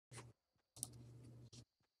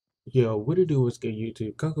Yo, what it do? What's good,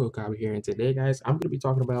 YouTube? Coco Copy here, and today, guys, I'm going to be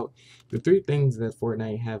talking about the three things that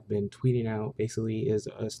Fortnite have been tweeting out. Basically, is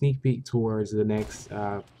a sneak peek towards the next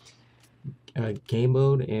game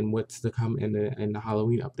mode and what's to come in the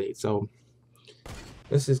Halloween update. So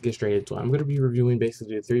let's just get straight into it. I'm going to be reviewing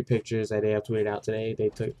basically the three pictures that they have tweeted out today. They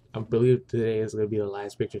took, I believe today is going to be the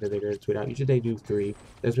last picture that they're going to tweet out. Usually they do three.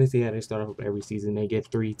 That's basically how they start off every season. They get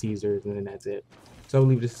three teasers and then that's it. So I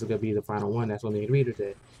believe this is going to be the final one. That's what they're going to read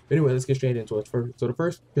today. But anyway, let's get straight into it. So the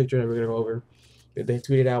first picture that we're going to go over, they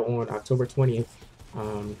tweeted out on October 20th,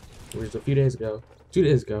 which was a few days ago, 2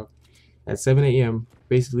 days ago, at 7 a.m.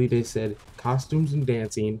 Basically, they said, costumes and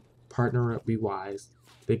dancing, partner up, be wise.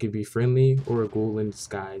 They could be friendly or a ghoul in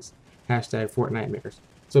disguise. Hashtag Fortnitemares.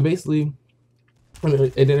 So basically, and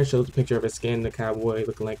then it shows a picture of a skin, the cowboy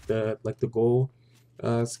looking like the ghoul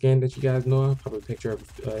skin that you guys know of. Probably a picture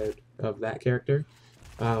of that character.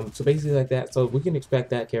 So basically like that. So we can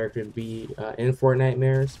expect that character to be in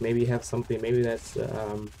Fortnitemares. Maybe have something. Maybe that's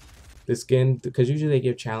the skin, because usually they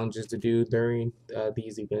give challenges to do during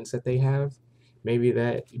these events that they have. Maybe you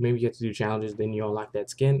have to do challenges, then you unlock that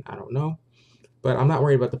skin. I don't know. But I'm not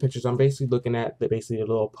worried about the pictures. I'm basically looking at basically a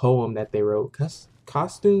little poem that they wrote.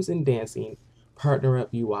 Costumes and dancing, partner up,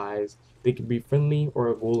 you wise. They can be friendly or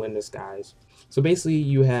a ghoul in disguise. So basically,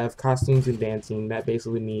 you have costumes and dancing. That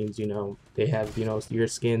basically means, they have, your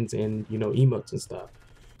skins and, emotes and stuff.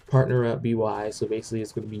 Partner up, be wise. So basically,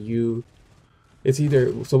 it's going to be you. It's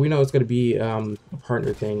either, so we know it's going to be a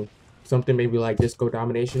partner thing. Something maybe like disco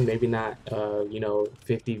domination, maybe not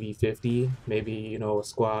 50v50, maybe a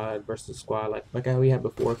squad versus squad, like how we had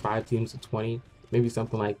before, 5 teams of 20, maybe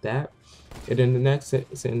something like that. And then the next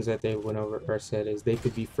sentence that they went over or said is they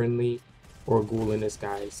could be friendly or ghoul in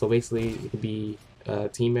disguise. So basically it could be a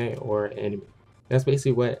teammate or an enemy. That's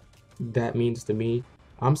basically what that means to me.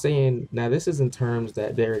 I'm saying now this is in terms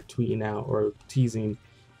that they're tweeting out or teasing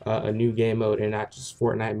a new game mode and not just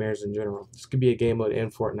Fortnitemares in general. This could be a game mode in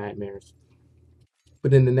Fortnitemares.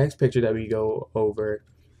 But in the next picture that we go over,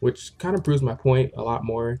 which kind of proves my point a lot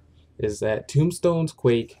more, is that tombstones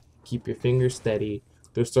quake, keep your fingers steady,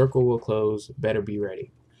 the circle will close, better be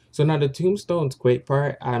ready. So now the tombstones quake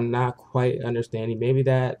part, I'm not quite understanding. Maybe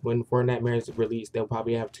that when Fortnitemares is released, they'll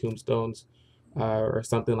probably have tombstones or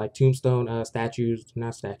something like tombstone statues,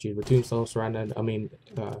 not statues, but tombstones surrounding,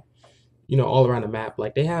 all around the map.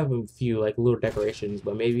 Like they have a few like little decorations,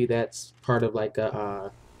 but maybe that's part of like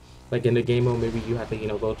a like in the game mode, maybe you have to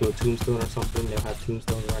go to a tombstone or something. They'll have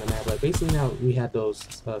tombstones around the map. Like basically now we have those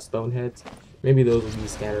stone heads. Maybe those will be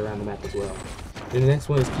scattered around the map as well. And the next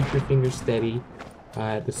one is keep your fingers steady.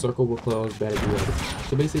 The circle will close. Better be ready.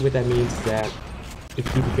 So basically what that means is that if you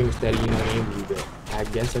keep your fingers steady, you know the aim will be good. I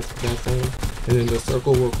guess that's what that's saying. And then the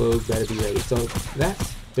circle will close. Better be ready. So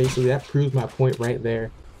that's basically, that proves my point right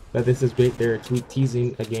there, that this is big. They're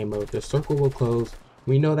teasing a game mode. The circle will close.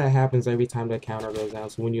 We know that happens every time the counter goes down.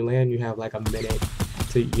 So when you land, you have like a minute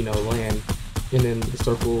to land, and then the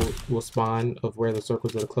circle will spawn of where the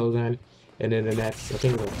circle's gonna close in, and then the next, I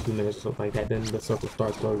think it's like 2 minutes or something like that, then the circle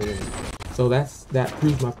starts closing in. So that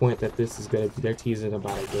proves my point that this is gonna be, they're teasing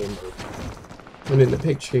about a game mode. And then the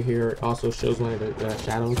picture here also shows one of the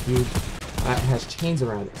shadow cubes. It has chains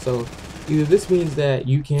around it. So either this means that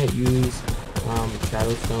you can't use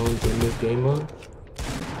shadow stones in this game mode,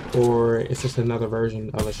 or it's just another version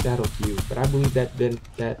of a shadow cube. But I believe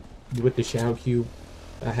that with the shadow cube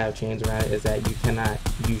have chains around it, is that you cannot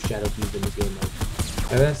use shadow cubes in this game mode.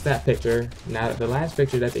 Now that's that picture. Now the last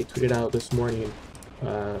picture that they tweeted out this morning,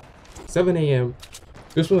 7 a.m.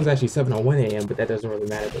 This one's actually 7:01 a.m., but that doesn't really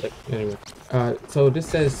matter. But like, anyway, so this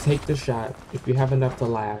says take the shot. If you have enough to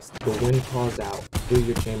last, the wind calls out. Fill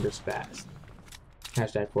your chambers fast.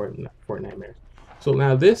 Hashtag Fortnitemares. So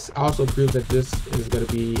now this also proves that this is going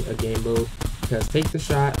to be a game mode, because take the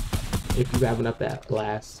shot if you have enough that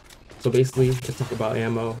lasts. So basically, let's talk about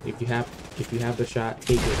ammo. If you have the shot,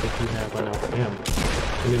 take it if you have enough ammo.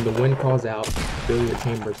 And then the wind calls out, fill your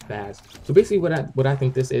chambers fast. So basically, what I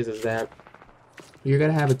think this is that you're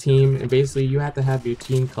gonna have a team, and basically you have to have your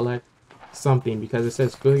team collect something, because it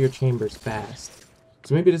says fill your chambers fast.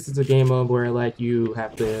 So maybe this is a game mode where like you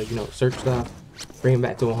have to search stuff, bring it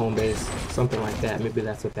back to a home base, something like that. Maybe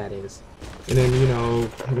that's what that is. And then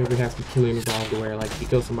maybe have some killing involved where like if you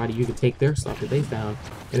kill somebody, you can take their stuff that they found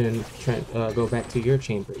and then go back to your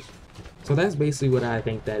chambers. So that's basically what I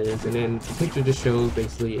think that is. And then the picture just shows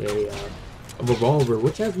basically a revolver,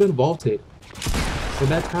 which has been vaulted. So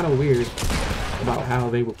that's kind of weird about how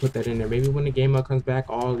they would put that in there. Maybe when the game mode comes back,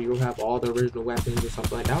 you'll have all the original weapons or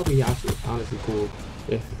something like that. That would be honestly cool.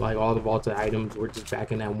 if like all the vaulted items were just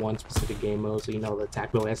back in that one specific game mode. So, you know, the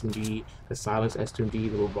tactical SMG, the silenced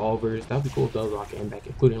SMG, the revolvers. That'd be cool if those all came back,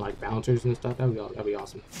 including like bouncers and stuff. That'd be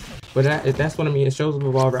awesome. But that's what I mean. It shows a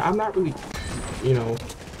revolver. I'm not really, you know,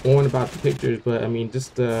 on about the pictures, but I mean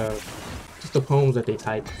just the poems that they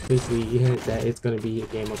type basically hint that it's going to be a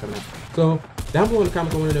game coming out. So down below in the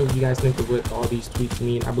comments, I want to know what you guys think of what all these tweets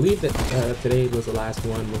mean. I believe that today was the last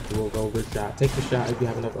one with the revolver shot. Take the shot if you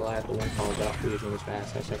have another last one called out. Please run as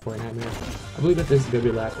fast. #Fortnitemares. I believe that this is going to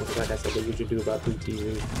be the last one because, like I said, they usually do about 3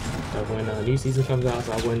 teasers when a new season comes out.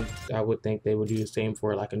 So I would think they would do the same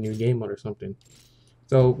for like a new game mode or something.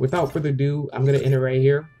 So without further ado, I'm going to end it right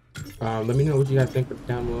here. Let me know what you guys think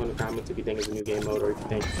down below in the comments if you think it's a new game mode or if you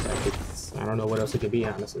think like it's, I don't know what else it could be,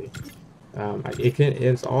 honestly.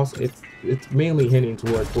 It's mainly hinting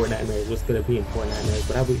towards Fortnitemares, what's gonna be in Fortnitemares,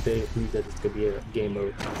 but I believe they agree that this could be a game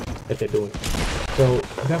mode that they're doing. So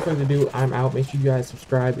without further ado, I'm out. Make sure you guys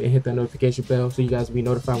subscribe and hit that notification bell so you guys will be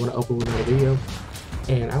notified when I upload another video.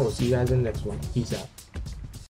 And I will see you guys in the next one. Peace out.